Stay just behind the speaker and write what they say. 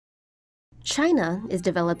China is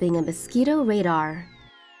developing a mosquito radar.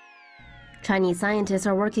 Chinese scientists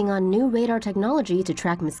are working on new radar technology to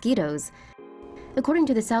track mosquitoes. According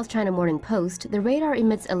to the South China Morning Post, the radar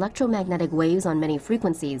emits electromagnetic waves on many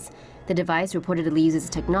frequencies. The device reportedly uses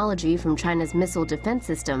technology from China's missile defense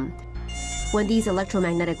system. When these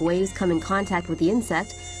electromagnetic waves come in contact with the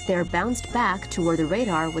insect, they are bounced back toward the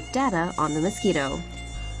radar with data on the mosquito.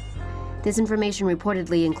 This information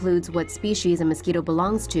reportedly includes what species a mosquito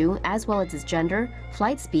belongs to, as well as its gender,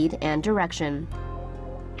 flight speed, and direction.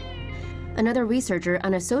 Another researcher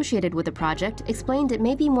unassociated with the project explained it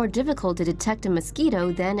may be more difficult to detect a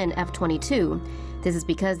mosquito than an F-22. This is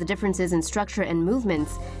because the differences in structure and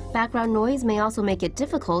movements. Background noise may also make it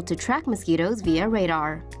difficult to track mosquitoes via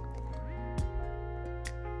radar.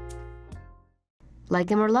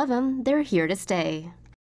 Like 'em or love 'em, they're here to stay.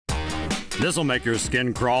 This'll make your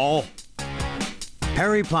skin crawl.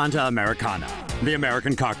 Periplanta americana, the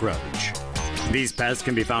American cockroach. These pests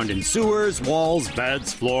can be found in sewers, walls,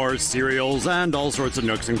 beds, floors, cereals, and all sorts of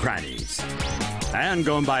nooks and crannies. And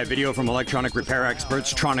going by a video from electronic repair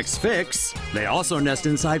experts Tronics Fix, they also nest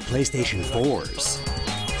inside PlayStation 4s.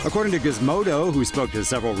 According to Gizmodo, who spoke to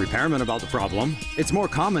several repairmen about the problem, it's more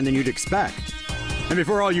common than you'd expect. And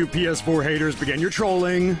before all you PS4 haters begin your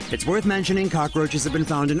trolling, it's worth mentioning cockroaches have been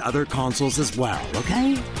found in other consoles as well,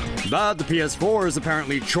 okay? But the PS4 is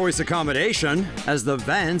apparently choice accommodation, as the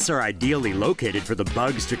vents are ideally located for the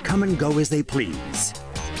bugs to come and go as they please.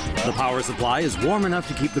 The power supply is warm enough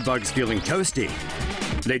to keep the bugs feeling toasty.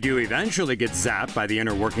 They do eventually get zapped by the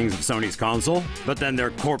inner workings of Sony's console, but then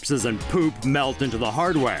their corpses and poop melt into the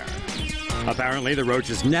hardware. Apparently, the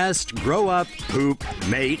roaches nest, grow up, poop,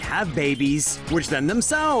 mate, have babies, which then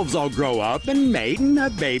themselves all grow up and mate and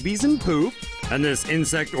have babies and poop. And this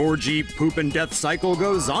insect orgy, poop and death cycle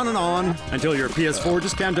goes on until your PS4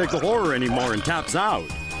 just can't take the horror anymore and taps out.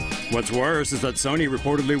 What's worse is that Sony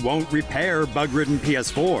reportedly won't repair bug-ridden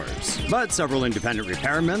PS4s, but several independent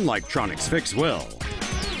repairmen like Tronics Fix will.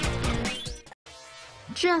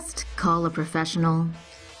 Just call a professional.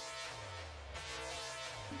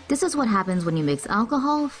 This is what happens when you mix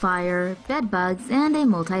alcohol, fire, bed bugs, and a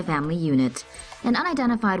multifamily unit. An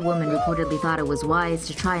unidentified woman reportedly thought it was wise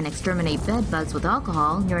to try and exterminate bed bugs with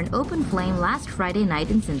alcohol near an open flame last Friday night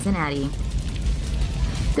in Cincinnati.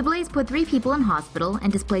 The blaze put 3 people in hospital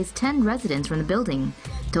and displaced 10 residents from the building.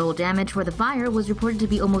 Total damage for the fire was reported to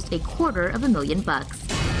be almost $250,000.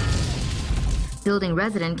 Building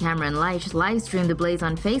resident Cameron Leitch live-streamed the blaze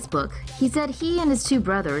on Facebook. He said he and his 2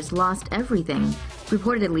 brothers lost everything.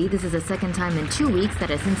 Reportedly, this is the second time in 2 weeks that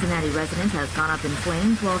a Cincinnati residence has gone up in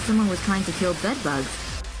flames while someone was trying to kill bed bugs.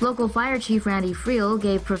 Local fire chief Randy Friel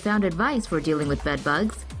gave profound advice for dealing with bed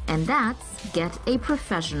bugs, and that's get a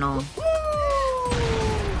professional.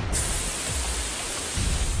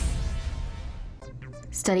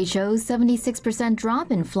 Study shows 76% drop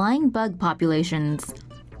in flying bug populations.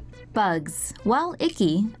 Bugs, while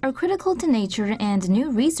icky, are critical to nature, and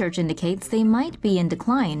new research indicates they might be in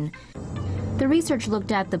decline. The research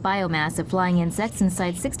looked at the biomass of flying insects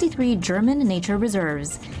inside 63 German nature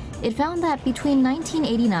reserves. It found that between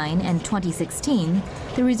 1989 and 2016,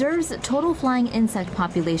 the reserve's total flying insect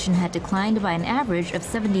population had declined by an average of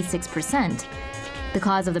 76%. The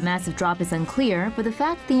cause of the massive drop is unclear, but the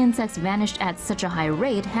fact the insects vanished at such a high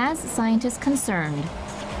rate has scientists concerned.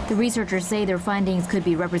 The researchers say their findings could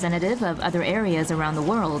be representative of other areas around the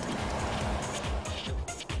world.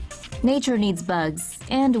 Nature needs bugs,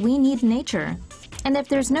 and we need nature. And if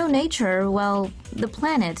there's no nature, well, the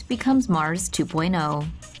planet becomes Mars 2.0.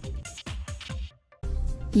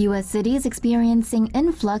 U.S. cities experiencing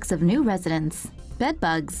influx of new residents. Bed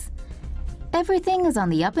bugs. Everything is on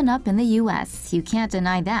the up and up in the U.S. You can't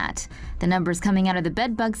deny that. The numbers coming out of the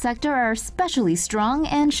bed bug sector are especially strong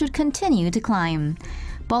and should continue to climb.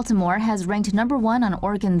 Baltimore has ranked #1 on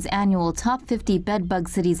Oregon's annual Top 50 Bed Bug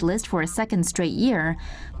Cities list for a second straight year.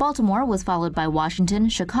 Baltimore was followed by Washington,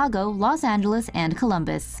 Chicago, Los Angeles, and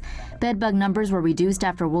Columbus. Bed bug numbers were reduced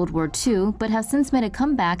after World War II, but have since made a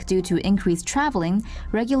comeback due to increased traveling,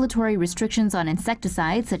 regulatory restrictions on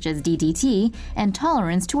insecticides such as DDT, and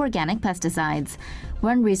tolerance to organic pesticides.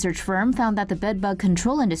 One research firm found that the bedbug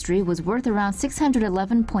control industry was worth around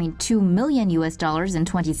 $611.2 million in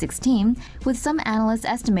 2016, with some analysts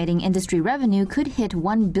estimating industry revenue could hit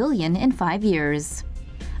 $1 billion in 5 years.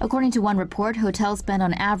 According to one report, hotels spend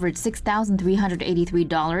on average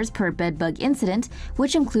 $6,383 per bedbug incident,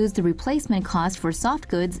 which includes the replacement cost for soft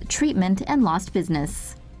goods, treatment, and lost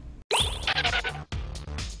business.